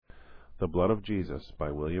The Blood of Jesus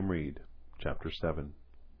by William Reed, Chapter 7,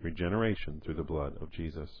 Regeneration through the Blood of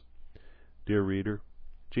Jesus. Dear reader,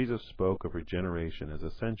 Jesus spoke of regeneration as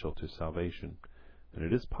essential to salvation, and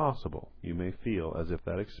it is possible you may feel as if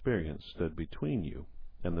that experience stood between you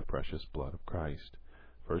and the precious blood of Christ.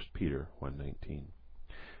 1 Peter 1:19.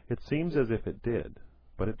 It seems as if it did,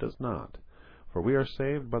 but it does not, for we are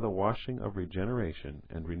saved by the washing of regeneration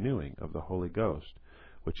and renewing of the Holy Ghost,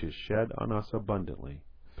 which is shed on us abundantly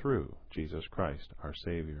through Jesus Christ our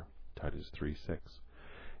Savior. Titus 3:6.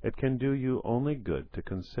 It can do you only good to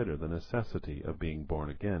consider the necessity of being born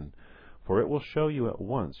again, for it will show you at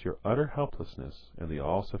once your utter helplessness and the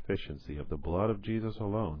all-sufficiency of the blood of Jesus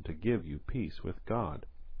alone to give you peace with God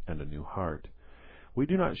and a new heart. We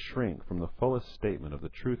do not shrink from the fullest statement of the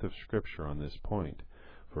truth of Scripture on this point,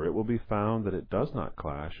 for it will be found that it does not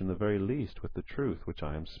clash in the very least with the truth which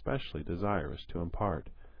I am specially desirous to impart,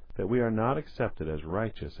 that we are not accepted as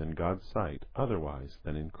righteous in God's sight otherwise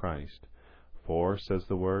than in Christ. For, says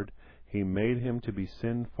the Word, He made Him to be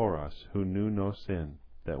sin for us who knew no sin,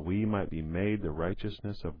 that we might be made the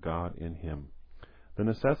righteousness of God in Him. The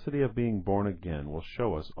necessity of being born again will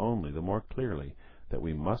show us only the more clearly that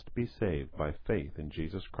we must be saved by faith in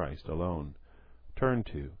Jesus Christ alone. Turn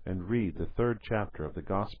to and read the 3rd chapter of the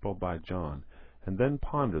Gospel by John, and then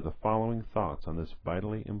ponder the following thoughts on this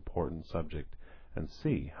vitally important subject, and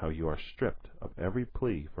see how you are stripped of every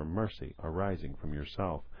plea for mercy arising from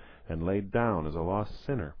yourself, and laid down as a lost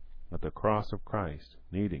sinner at the cross of Christ,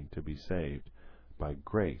 needing to be saved by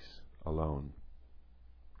grace alone.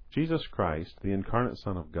 Jesus Christ, the incarnate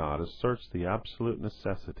Son of God, asserts the absolute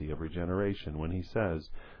necessity of regeneration when He says,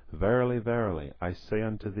 Verily, verily, I say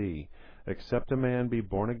unto thee, except a man be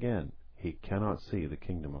born again, he cannot see the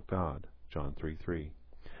kingdom of God. John 3:3.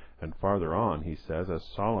 And farther on He says as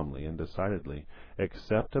solemnly and decidedly,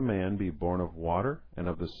 Except a man be born of water and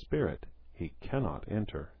of the Spirit, he cannot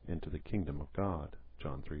enter into the kingdom of God.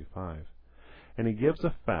 John 3:5. And He gives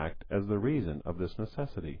a fact as the reason of this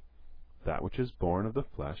necessity. That which is born of the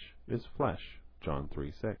flesh is flesh. John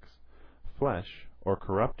 3:6. Flesh, or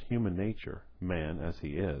corrupt human nature, man as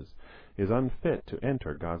he is unfit to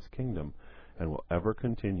enter God's kingdom, and will ever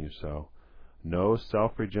continue so. No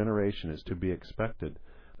self-regeneration is to be expected.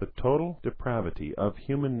 The total depravity of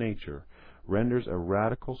human nature renders a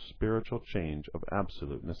radical spiritual change of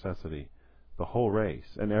absolute necessity. The whole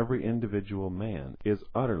race, and every individual man, is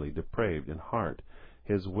utterly depraved in heart,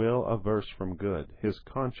 his will averse from good, his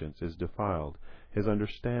conscience is defiled, his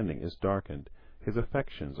understanding is darkened, his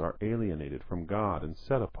affections are alienated from God and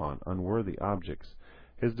set upon unworthy objects,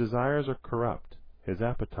 his desires are corrupt, his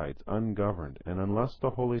appetites ungoverned, and unless the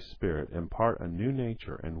Holy Spirit impart a new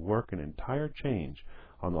nature and work an entire change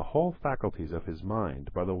on the whole faculties of his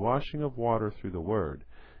mind by the washing of water through the Word,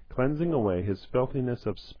 cleansing away his filthiness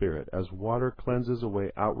of spirit as water cleanses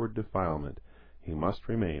away outward defilement, he must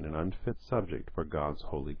remain an unfit subject for God's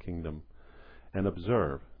holy kingdom. And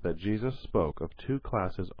observe that Jesus spoke of two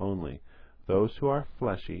classes only, those who are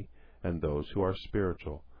fleshy and those who are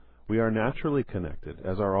spiritual. We are naturally connected,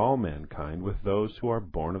 as are all mankind, with those who are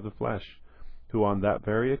born of the flesh, who on that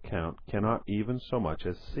very account cannot even so much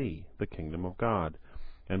as see the kingdom of God,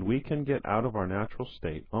 and we can get out of our natural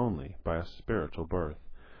state only by a spiritual birth,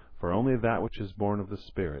 for only that which is born of the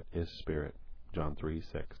Spirit is spirit. John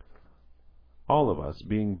 3:6. All of us,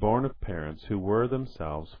 being born of parents who were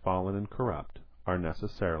themselves fallen and corrupt, are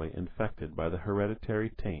necessarily infected by the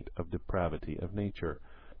hereditary taint of depravity of nature.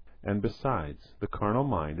 And besides, the carnal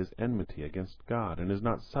mind is enmity against God, and is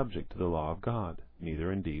not subject to the law of God,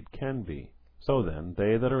 neither indeed can be. So then,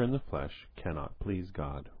 they that are in the flesh cannot please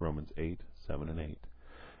God, Romans 8:7 and 8,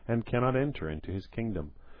 and cannot enter into His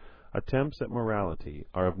kingdom. Attempts at morality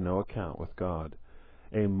are of no account with God.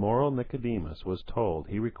 A moral Nicodemus was told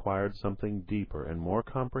he required something deeper and more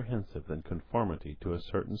comprehensive than conformity to a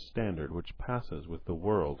certain standard which passes with the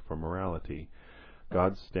world for morality.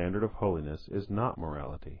 God's standard of holiness is not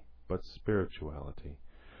morality, but spirituality.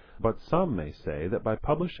 But some may say that by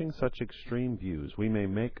publishing such extreme views we may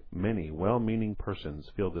make many well-meaning persons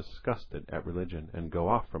feel disgusted at religion and go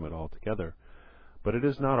off from it altogether. But it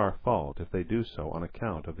is not our fault if they do so on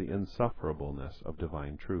account of the insufferableness of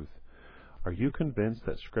divine truth. Are you convinced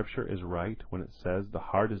that Scripture is right when it says the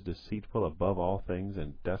heart is deceitful above all things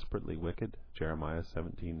and desperately wicked? Jeremiah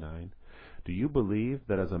 17:9. Do you believe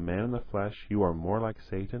that as a man in the flesh you are more like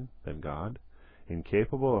Satan than God,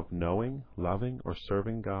 incapable of knowing, loving, or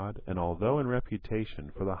serving God, and although in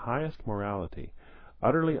reputation for the highest morality,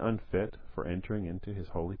 utterly unfit for entering into His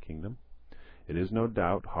holy kingdom? It is no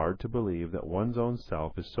doubt hard to believe that one's own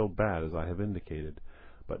self is so bad as I have indicated,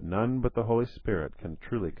 but none but the Holy Spirit can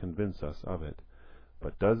truly convince us of it.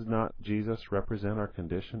 But does not Jesus represent our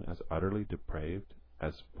condition as utterly depraved,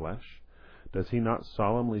 as flesh? Does he not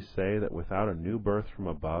solemnly say that without a new birth from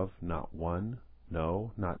above, not one,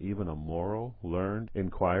 no, not even a moral, learned,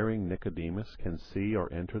 inquiring Nicodemus can see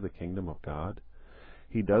or enter the kingdom of God?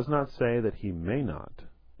 He does not say that he may not,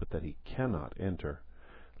 but that he cannot enter,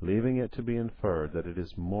 leaving it to be inferred that it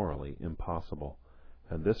is morally impossible.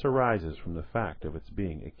 And this arises from the fact of its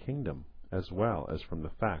being a kingdom, as well as from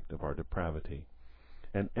the fact of our depravity.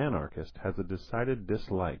 An anarchist has a decided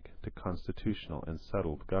dislike to constitutional and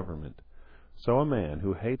settled government. So a man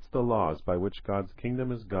who hates the laws by which God's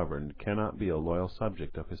kingdom is governed cannot be a loyal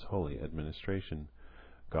subject of his holy administration.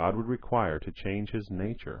 God would require to change his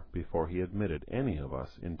nature before he admitted any of us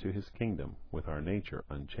into his kingdom with our nature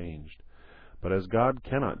unchanged. But as God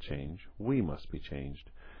cannot change, we must be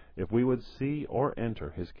changed, if we would see or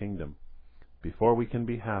enter his kingdom. Before we can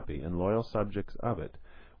be happy and loyal subjects of it,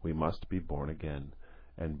 we must be born again,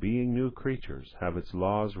 and being new creatures, have its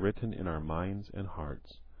laws written in our minds and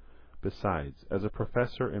hearts. Besides, as a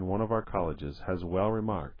professor in one of our colleges has well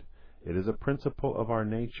remarked, it is a principle of our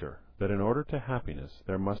nature that in order to happiness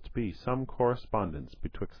there must be some correspondence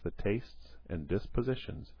betwixt the tastes and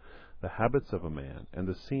dispositions, the habits of a man, and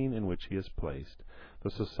the scene in which he is placed, the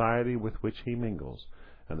society with which he mingles,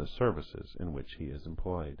 and the services in which he is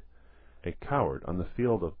employed. A coward on the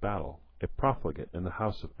field of battle, a profligate in the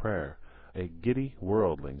house of prayer, a giddy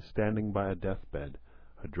worldling standing by a deathbed,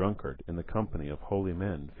 a drunkard in the company of holy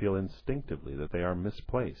men, feel instinctively that they are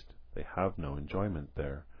misplaced, they have no enjoyment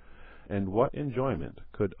there. And what enjoyment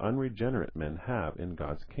could unregenerate men have in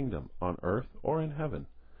God's kingdom, on earth or in heaven?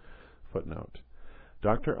 Footnote.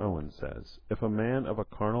 Dr. Owen says, if a man of a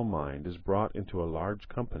carnal mind is brought into a large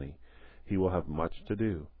company, he will have much to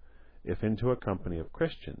do. If into a company of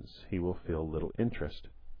Christians, he will feel little interest.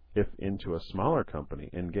 If into a smaller company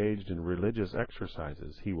engaged in religious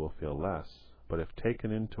exercises, he will feel less. But if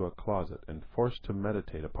taken into a closet and forced to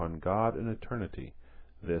meditate upon God and eternity,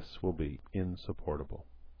 this will be insupportable.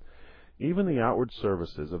 Even the outward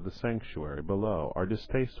services of the sanctuary below are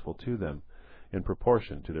distasteful to them, in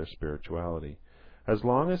proportion to their spirituality. As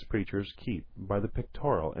long as preachers keep by the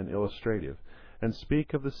pictorial and illustrative, and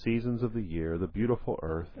speak of the seasons of the year, the beautiful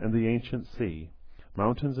earth, and the ancient sea,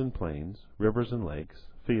 mountains and plains, rivers and lakes,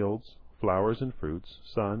 fields, flowers and fruits,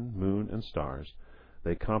 sun, moon, and stars,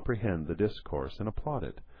 they comprehend the discourse and applaud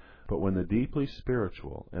it. But when the deeply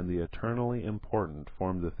spiritual and the eternally important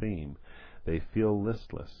form the theme, they feel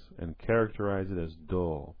listless, and characterize it as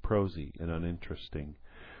dull, prosy, and uninteresting.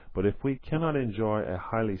 But if we cannot enjoy a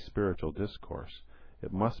highly spiritual discourse,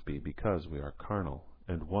 it must be because we are carnal,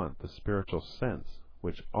 and want the spiritual sense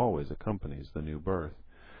which always accompanies the new birth.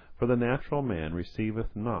 For the natural man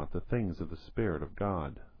receiveth not the things of the Spirit of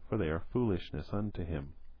God, for they are foolishness unto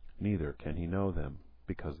him, neither can he know them,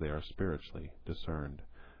 because they are spiritually discerned.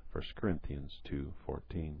 1 Corinthians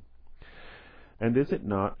 2:14. And is it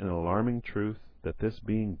not an alarming truth that this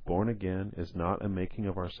being born again is not a making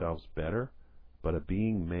of ourselves better, but a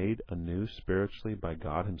being made anew spiritually by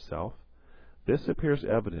God himself? This appears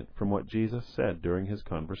evident from what Jesus said during his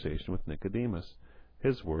conversation with Nicodemus.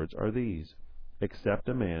 His words are these: except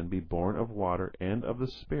a man be born of water and of the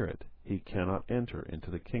Spirit, he cannot enter into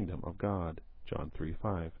the kingdom of God. John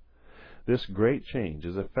 3:5. This great change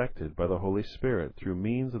is effected by the Holy Spirit through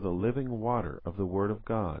means of the living water of the Word of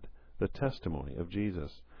God, the testimony of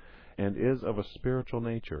Jesus, and is of a spiritual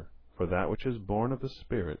nature, for that which is born of the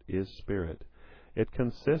Spirit is spirit. It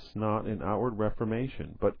consists not in outward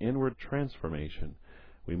reformation, but inward transformation.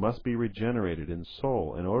 We must be regenerated in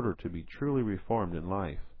soul in order to be truly reformed in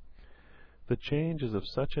life. The change is of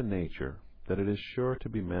such a nature that it is sure to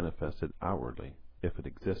be manifested outwardly, if it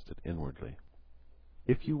existed inwardly.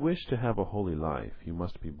 If you wish to have a holy life, you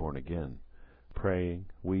must be born again. Praying,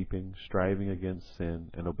 weeping, striving against sin,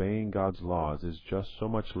 and obeying God's laws is just so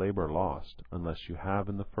much labor lost, unless you have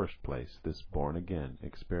in the first place this born-again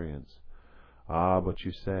experience. Ah, but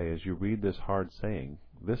you say, as you read this hard saying,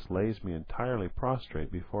 this lays me entirely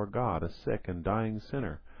prostrate before God, a sick and dying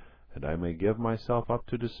sinner, and I may give myself up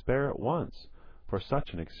to despair at once, for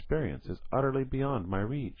such an experience is utterly beyond my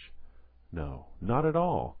reach. No, not at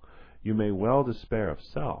all. You may well despair of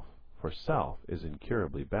self, for self is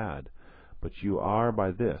incurably bad, but you are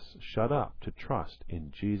by this shut up to trust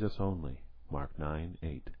in Jesus only. Mark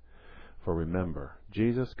 9:8. For remember,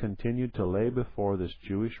 Jesus continued to lay before this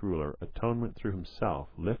Jewish ruler atonement through himself,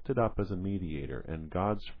 lifted up as a mediator, and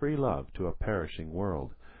God's free love to a perishing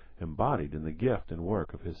world, embodied in the gift and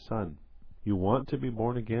work of his Son. You want to be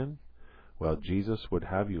born again? Well, Jesus would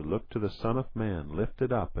have you look to the Son of Man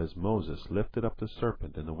lifted up as Moses lifted up the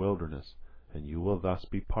serpent in the wilderness, and you will thus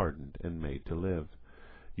be pardoned and made to live.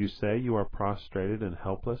 You say you are prostrated and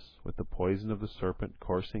helpless, with the poison of the serpent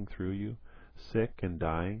coursing through you, sick and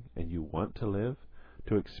dying, and you want to live,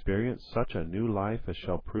 to experience such a new life as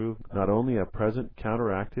shall prove not only a present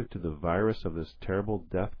counteractive to the virus of this terrible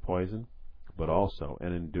death poison, but also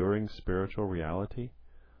an enduring spiritual reality?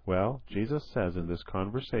 Well, Jesus says in this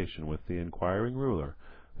conversation with the inquiring ruler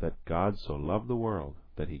that God so loved the world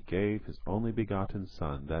that he gave his only begotten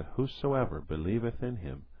Son, that whosoever believeth in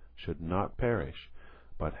him should not perish,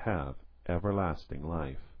 but have everlasting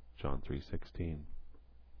life. John 3:16.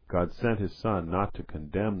 God sent his Son not to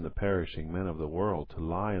condemn the perishing men of the world to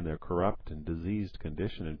lie in their corrupt and diseased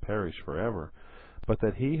condition and perish forever, but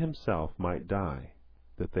that he himself might die,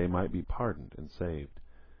 that they might be pardoned and saved.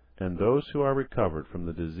 And those who are recovered from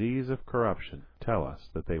the disease of corruption tell us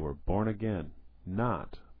that they were born again,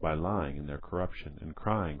 not by lying in their corruption and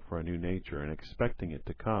crying for a new nature and expecting it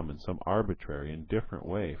to come in some arbitrary and different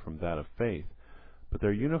way from that of faith, but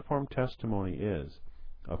their uniform testimony is,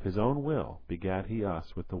 of his own will begat he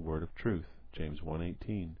us with the word of truth. James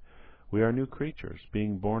 1:18. We are new creatures,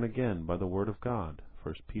 being born again by the word of God.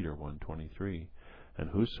 1 Peter 1:23. And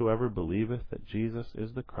whosoever believeth that Jesus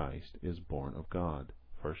is the Christ is born of God.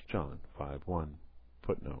 1 John 5:1.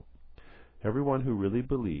 Footnote. Everyone who really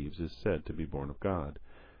believes is said to be born of God,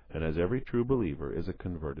 and as every true believer is a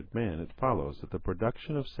converted man, it follows that the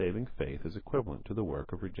production of saving faith is equivalent to the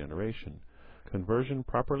work of regeneration. Conversion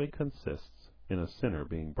properly consists in a sinner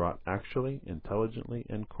being brought actually, intelligently,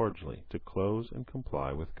 and cordially to close and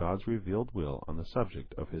comply with God's revealed will on the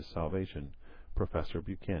subject of his salvation. Professor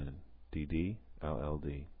Buchanan, D.D.,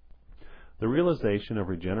 LL.D. The realization of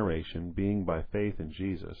regeneration being by faith in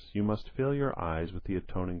Jesus, you must fill your eyes with the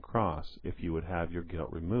atoning cross if you would have your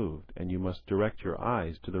guilt removed, and you must direct your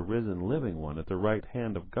eyes to the risen living one at the right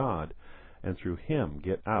hand of God, and through him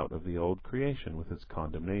get out of the old creation with its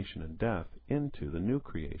condemnation and death into the new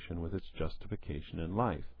creation with its justification and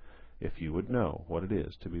life, if you would know what it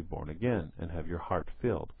is to be born again and have your heart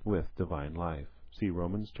filled with divine life. See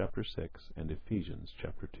Romans chapter 6 and Ephesians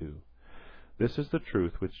chapter 2. This is the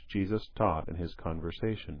truth which Jesus taught in his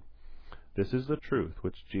conversation. This is the truth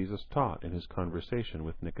which Jesus taught in his conversation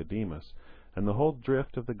with Nicodemus, and the whole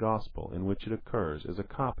drift of the gospel in which it occurs is a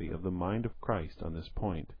copy of the mind of Christ on this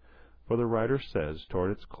point. For the writer says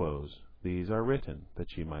toward its close, These are written,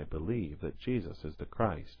 that ye might believe that Jesus is the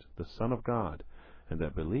Christ, the Son of God, and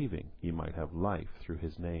that believing ye might have life through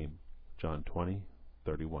his name. John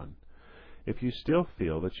 20:31. If you still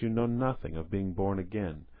feel that you know nothing of being born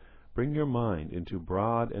again, bring your mind into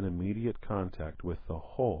broad and immediate contact with the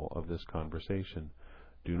whole of this conversation.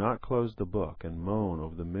 Do not close the book and moan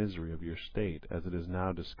over the misery of your state as it is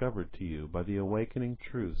now discovered to you by the awakening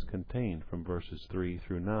truths contained from verses 3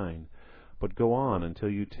 through 9, but go on until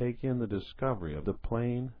you take in the discovery of the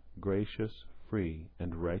plain, gracious, free,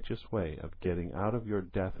 and righteous way of getting out of your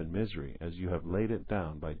death and misery as you have laid it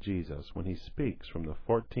down by Jesus when he speaks from the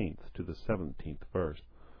 14th to the 17th verse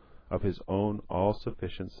of his own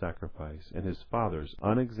all-sufficient sacrifice and his Father's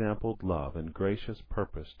unexampled love and gracious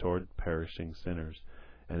purpose toward perishing sinners,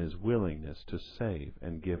 and his willingness to save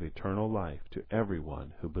and give eternal life to every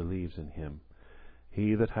one who believes in him.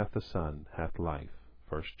 He that hath the Son hath life.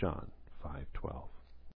 1 John 5:12.